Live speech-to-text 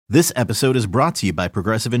This episode is brought to you by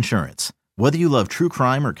Progressive Insurance. Whether you love true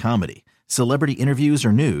crime or comedy, celebrity interviews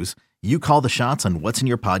or news, you call the shots on what's in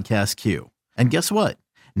your podcast queue. And guess what?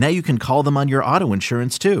 Now you can call them on your auto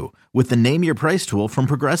insurance too with the Name Your Price tool from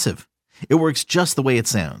Progressive. It works just the way it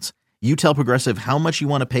sounds. You tell Progressive how much you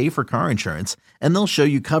want to pay for car insurance, and they'll show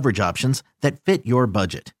you coverage options that fit your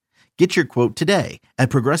budget. Get your quote today at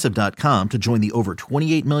Progressive.com to join the over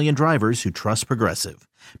 28 million drivers who trust Progressive.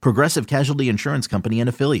 Progressive Casualty Insurance Company and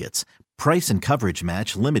Affiliates. Price and coverage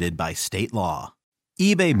match limited by state law.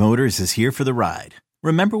 eBay Motors is here for the ride.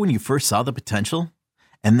 Remember when you first saw the potential?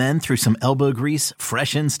 And then through some elbow grease,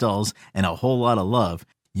 fresh installs, and a whole lot of love,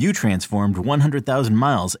 you transformed 100,000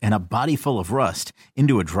 miles and a body full of rust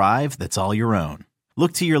into a drive that's all your own.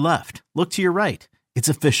 Look to your left. Look to your right. It's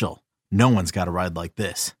official. No one's got a ride like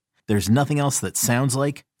this. There's nothing else that sounds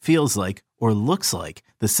like, feels like, or looks like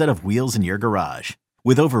the set of wheels in your garage.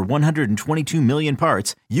 With over 122 million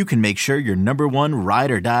parts, you can make sure your number one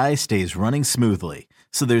ride or die stays running smoothly.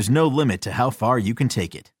 So there's no limit to how far you can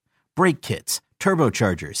take it. Brake kits,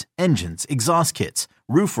 turbochargers, engines, exhaust kits,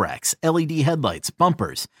 roof racks, LED headlights,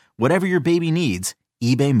 bumpers, whatever your baby needs,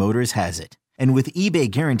 eBay Motors has it. And with eBay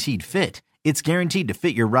Guaranteed Fit, it's guaranteed to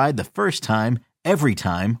fit your ride the first time, every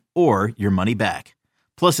time, or your money back.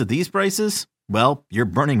 Plus, at these prices, well, you're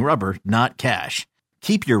burning rubber, not cash.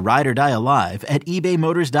 Keep your ride or die alive at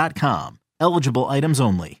ebaymotors.com. Eligible items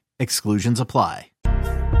only. Exclusions apply.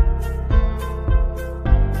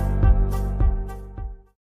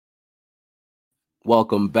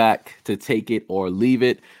 Welcome back to Take It or Leave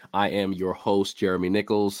It. I am your host, Jeremy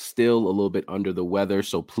Nichols, still a little bit under the weather,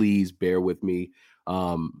 so please bear with me.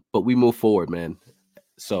 But we move forward, man.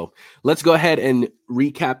 So let's go ahead and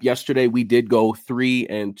recap yesterday. We did go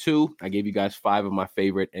 3-2. I gave you guys 5 of my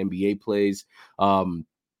favorite NBA plays.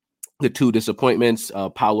 The 2 disappointments,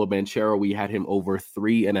 Paolo Banchero, we had him over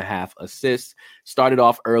 3.5 assists. Started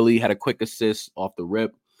off early, had a quick assist off the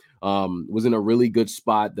rip. Was in a really good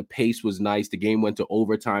spot. The pace was nice. The game went to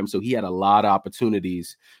overtime, so he had a lot of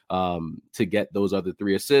opportunities to get those other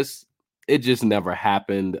 3 assists. It just never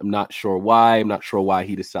happened. I'm not sure why. I'm not sure why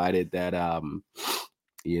he decided that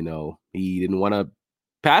he didn't want to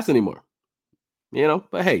pass anymore.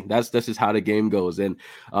 But hey, that's just how the game goes. And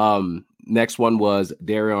next one was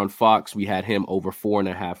De'Aaron Fox. We had him over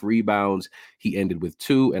 4.5 rebounds. He ended with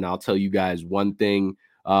 2. And I'll tell you guys one thing.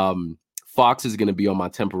 Fox is going to be on my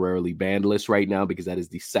temporarily banned list right now because that is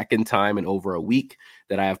the second time in over a week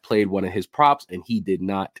that I have played one of his props and he did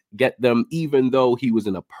not get them, even though he was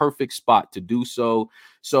in a perfect spot to do so.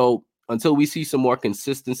 So until we see some more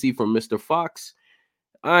consistency from Mr. Fox,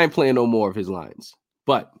 I ain't playing no more of his lines.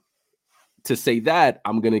 But to say that,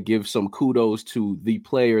 I'm going to give some kudos to the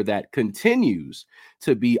player that continues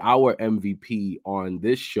to be our MVP on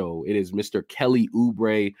this show. It is Mr. Kelly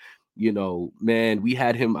Oubre. Man, we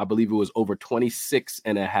had him, I believe it was over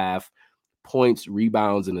 26.5 points,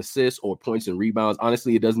 rebounds, and assists, or points and rebounds.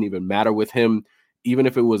 Honestly, it doesn't even matter with him. Even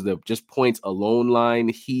if it was the just points alone line,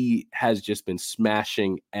 he has just been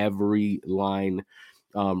smashing every line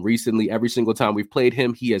recently. Every single time we've played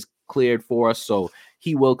him, he has cleared for us. So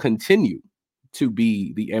he will continue to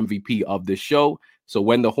be the MVP of this show. So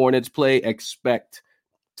when the Hornets play, expect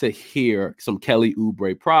to hear some Kelly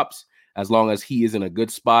Oubre props. As long as he is in a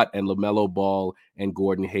good spot and LaMelo Ball and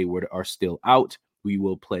Gordon Hayward are still out, we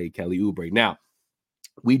will play Kelly Oubre. Now,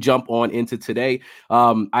 we jump on into today.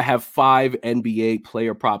 I have 5 NBA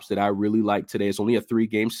player props that I really like today. It's only a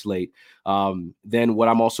 3-game slate. Then what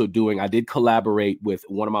I'm also doing, I did collaborate with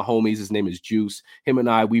one of my homies. His name is Juice. Him and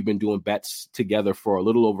I, we've been doing bets together for a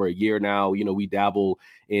little over a year now. We dabble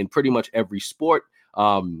in pretty much every sport.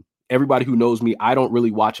 Everybody who knows me, I don't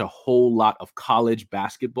really watch a whole lot of college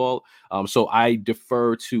basketball. So I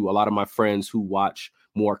defer to a lot of my friends who watch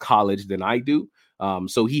more college than I do.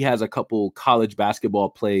 So he has a couple college basketball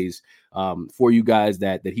plays for you guys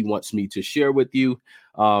that he wants me to share with you.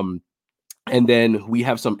 And then we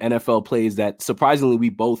have some NFL plays that surprisingly we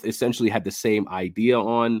both essentially had the same idea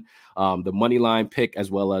on, the money line pick as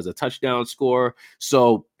well as a touchdown score.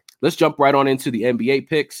 So let's jump right on into the NBA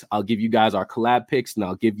picks. I'll give you guys our collab picks, and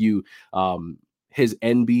I'll give you his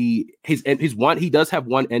one. He does have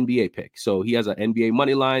one NBA pick, so he has an NBA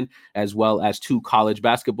money line as well as 2 college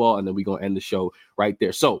basketball, and then we're gonna end the show right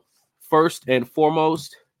there. So first and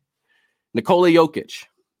foremost, Nikola Jokic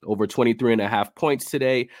over 23.5 points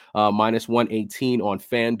today, minus 118 on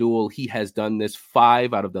FanDuel. He has done this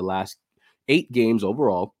 5 out of the last 8 games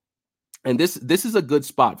overall. And this is a good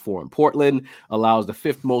spot for him. Portland allows the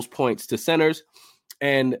 5th most points to centers.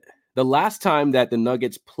 And The last time that the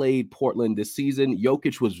Nuggets played Portland this season,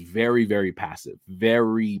 Jokic was very, very passive,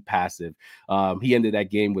 very passive. He ended that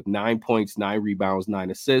game with 9 points, 9 rebounds,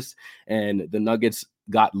 9 assists, and the Nuggets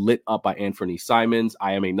got lit up by Anthony Simons.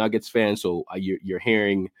 I am a Nuggets fan, so you're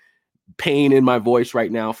hearing pain in my voice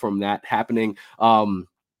right now from that happening.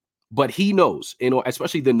 But he knows,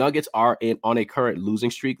 especially the Nuggets are on a current losing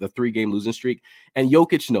streak, the 3-game losing streak, and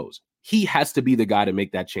Jokic knows he has to be the guy to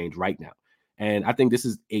make that change right now. And I think this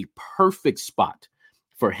is a perfect spot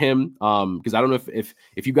for him. Because I don't know if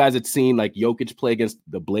you guys had seen like Jokic play against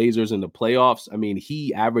the Blazers in the playoffs. I mean,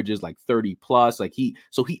 he averages like 30 plus.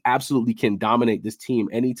 So he absolutely can dominate this team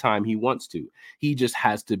anytime he wants to. He just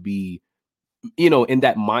has to be, in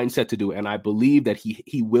that mindset to do it. And I believe that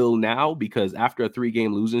he will now, because after a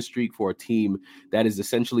 3-game losing streak for a team that is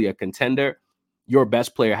essentially a contender, your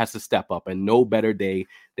best player has to step up, and no better day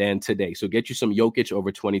than today. So get you some Jokic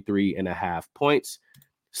over 23.5 points.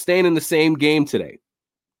 Staying in the same game today,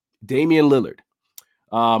 Damian Lillard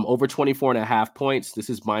over 24.5 points. This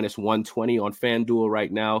is minus 120 on FanDuel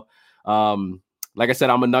right now. Like I said,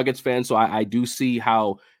 I'm a Nuggets fan, so I do see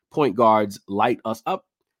how point guards light us up.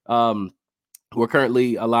 We're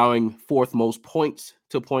currently allowing 4th most points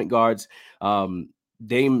to point guards.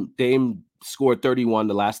 Dame scored 31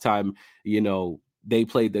 the last time, they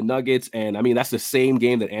played the Nuggets. And I mean, that's the same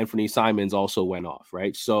game that Anthony Simons also went off,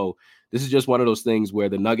 right? So this is just one of those things where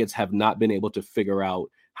the Nuggets have not been able to figure out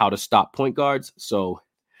how to stop point guards. So,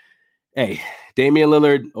 hey, Damian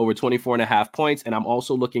Lillard over 24.5 points. And I'm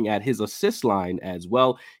also looking at his assist line as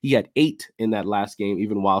well. He had 8 in that last game,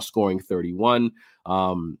 even while scoring 31.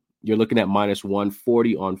 You're looking at minus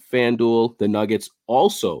 140 on FanDuel. The Nuggets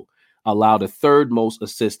also allowed the 3rd most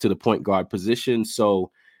assists to the point guard position.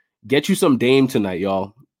 So get you some Dame tonight,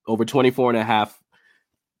 y'all. Over 24.5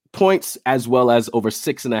 points, as well as over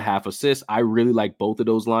 6.5 assists. I really like both of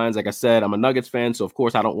those lines. Like I said, I'm a Nuggets fan, so of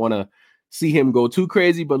course I don't want to see him go too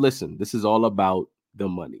crazy. But listen, this is all about the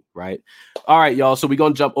money, right? All right, y'all. So we're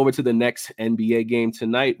going to jump over to the next NBA game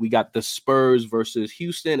tonight. We got the Spurs versus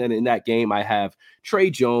Houston. And in that game, I have Trey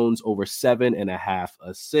Jones over 7.5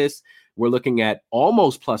 assists. We're looking at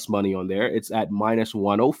almost plus money on there. It's at minus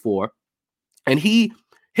 104. And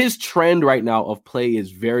his trend right now of play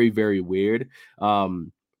is very, very weird.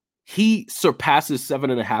 He surpasses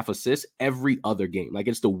 7.5 assists every other game. Like,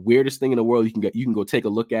 it's the weirdest thing in the world. You can go take a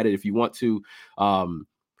look at it if you want to.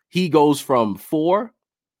 He goes from 4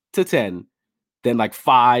 to 10, then like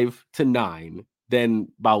 5 to 9, then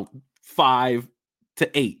about 5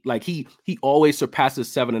 to 8. Like he always surpasses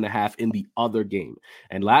 7.5 in the other game.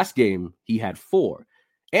 And last game he had 4.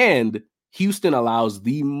 And Houston allows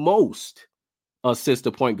the most assists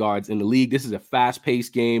to point guards in the league. This is a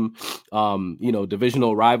fast-paced game,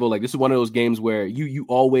 divisional rival. Like, this is one of those games where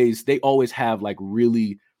they always have like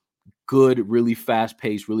really good, really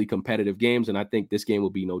fast-paced, really competitive games, and I think this game will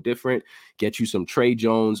be no different. Get you some Trey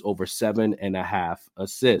Jones over 7.5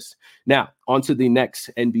 assists. Now, on to the next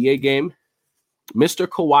NBA game, Mr.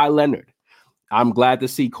 Kawhi Leonard. I'm glad to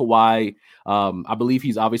see Kawhi. I believe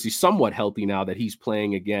he's obviously somewhat healthy now that he's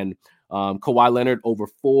playing again. Kawhi Leonard over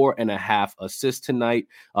 4.5 assists tonight.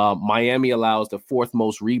 Miami allows the 4th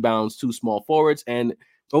most rebounds to small forwards, and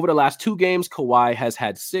over the last 2 games, Kawhi has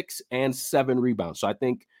had 6 and 7 rebounds. So I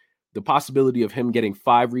think the possibility of him getting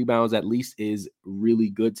 5 rebounds at least is really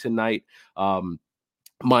good tonight.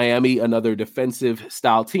 Miami, another defensive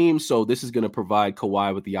style team. So this is going to provide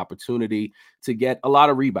Kawhi with the opportunity to get a lot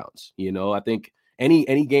of rebounds. I think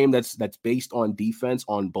any game that's based on defense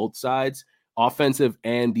on both sides, offensive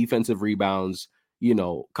and defensive rebounds,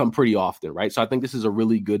 come pretty often, right? So I think this is a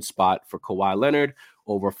really good spot for Kawhi Leonard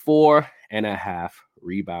over 4.5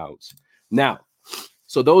 rebounds. Now,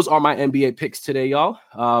 so those are my NBA picks today, y'all.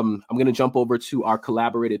 I'm going to jump over to our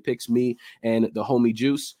collaborated picks, me and the homie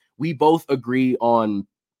Juice. We both agree on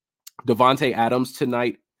Davante Adams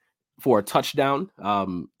tonight for a touchdown.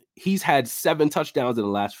 He's had 7 touchdowns in the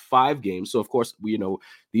last 5 games. So, of course,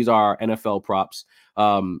 these are NFL props.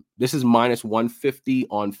 This is minus 150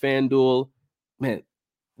 on FanDuel. Man,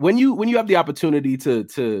 when you have the opportunity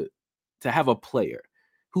to have a player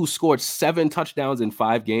who scored 7 touchdowns in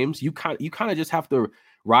 5 games, you kind of just have to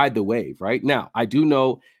ride the wave, right? Now, I do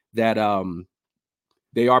know that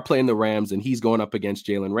they are playing the Rams, and he's going up against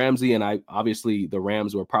Jalen Ramsey, and obviously the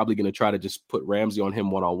Rams were probably going to try to just put Ramsey on him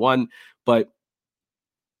one-on-one, but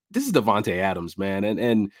this is Davante Adams, man,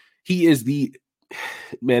 and he is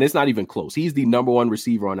it's not even close. He's the number 1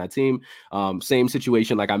 receiver on that team. Same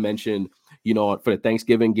situation like I mentioned, for the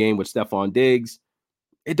Thanksgiving game with Stephon Diggs.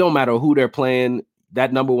 It don't matter who they're playing.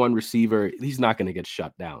 That number 1 receiver, he's not going to get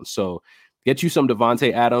shut down. So Get you some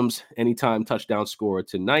Davante Adams, anytime touchdown scorer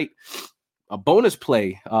tonight. A bonus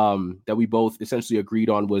play that we both essentially agreed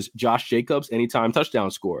on was Josh Jacobs, anytime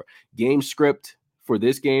touchdown scorer. Game script for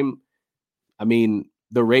this game, I mean,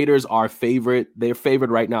 the Raiders are favorite. They're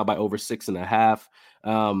favored right now by over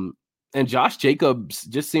 6.5. And Josh Jacobs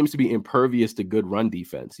just seems to be impervious to good run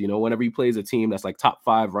defense. You know, whenever he plays a team that's like top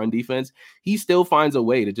 5 run defense, he still finds a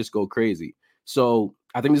way to just go crazy. So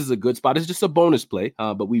I think this is a good spot. It's just a bonus play,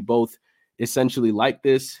 but we both essentially like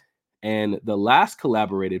this. And the last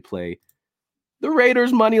collaborated play, the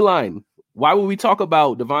Raiders money line. Why would we talk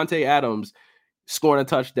about Davante Adams scoring a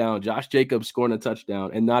touchdown, Josh Jacobs scoring a touchdown,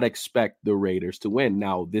 and not expect the Raiders to win?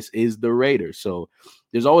 Now, this is the Raiders, so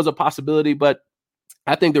there's always a possibility, but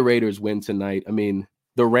I think the Raiders win tonight. I mean,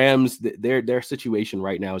 the Rams, their situation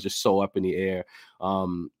right now is just so up in the air.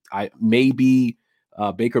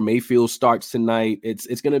 Baker Mayfield starts tonight. It's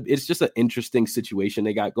just an interesting situation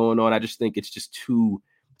they got going on. I just think it's just too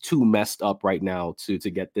messed up right now to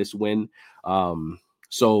get this win.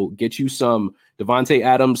 So get you some Davante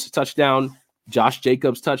Adams touchdown, Josh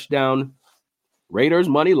Jacobs touchdown, Raiders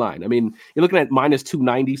money line. I mean, you're looking at minus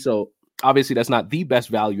 290. So obviously that's not the best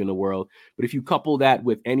value in the world, but if you couple that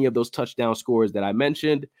with any of those touchdown scores that I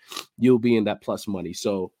mentioned, you'll be in that plus money.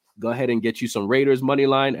 So go ahead and get you some Raiders money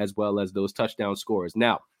line as well as those touchdown scores.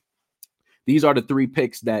 Now, these are the 3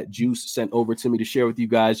 picks that Juice sent over to me to share with you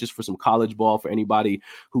guys just for some college ball for anybody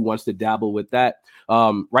who wants to dabble with that.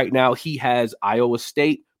 Right now, he has Iowa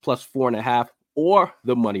State plus 4.5 or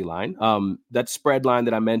the money line. That spread line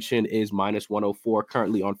that I mentioned is minus 104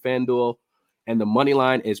 currently on FanDuel, and the money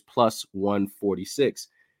line is plus 146.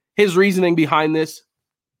 His reasoning behind this,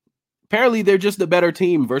 apparently they're just the better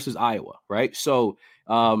team versus Iowa, right? So,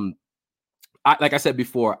 like I said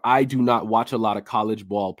before, I do not watch a lot of college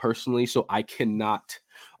ball personally, so I cannot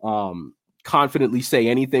confidently say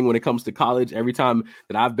anything when it comes to college. Every time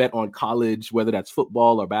that I've bet on college, whether that's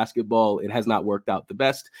football or basketball, it has not worked out the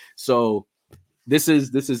best. So this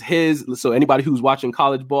is his. So anybody who's watching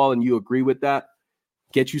college ball and you agree with that,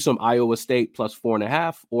 get you some Iowa State plus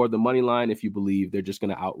 4.5 or the money line if you believe they're just going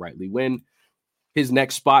to outrightly win. His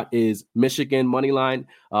next spot is Michigan money line.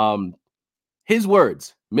 His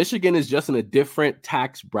words, Michigan is just in a different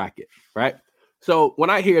tax bracket, right? So when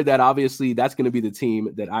I hear that, obviously that's going to be the team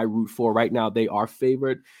that I root for right now. They are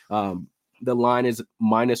favored. The line is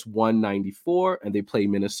minus 194 and they play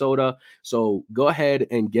Minnesota. So go ahead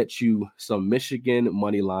and get you some Michigan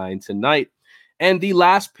money line tonight. And the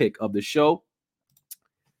last pick of the show,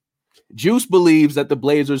 Juice believes that the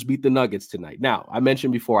Blazers beat the Nuggets tonight. Now, I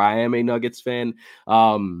mentioned before, I am a Nuggets fan,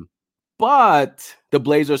 but the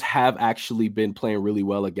Blazers have actually been playing really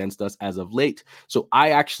well against us as of late. So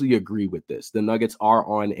I actually agree with this. The Nuggets are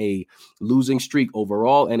on a losing streak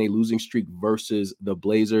overall and a losing streak versus the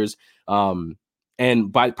Blazers.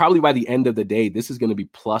 And probably by the end of the day, this is going to be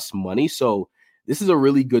plus money. So this is a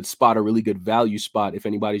really good spot, a really good value spot if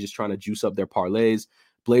anybody's just trying to juice up their parlays.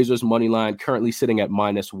 Blazers money line currently sitting at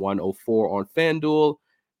minus 104 on FanDuel,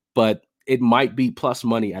 but it might be plus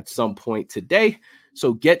money at some point today.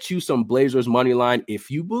 So get you some Blazers money line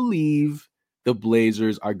if you believe the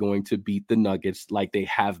Blazers are going to beat the Nuggets like they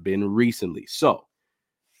have been recently. So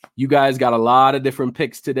you guys got a lot of different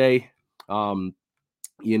picks today. Kind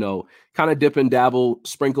of dip and dabble,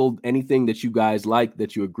 sprinkled anything that you guys like,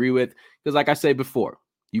 that you agree with. Because like I said before,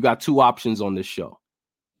 you got 2 options on this show.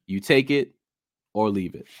 You take it or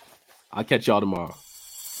leave it. I'll catch y'all tomorrow.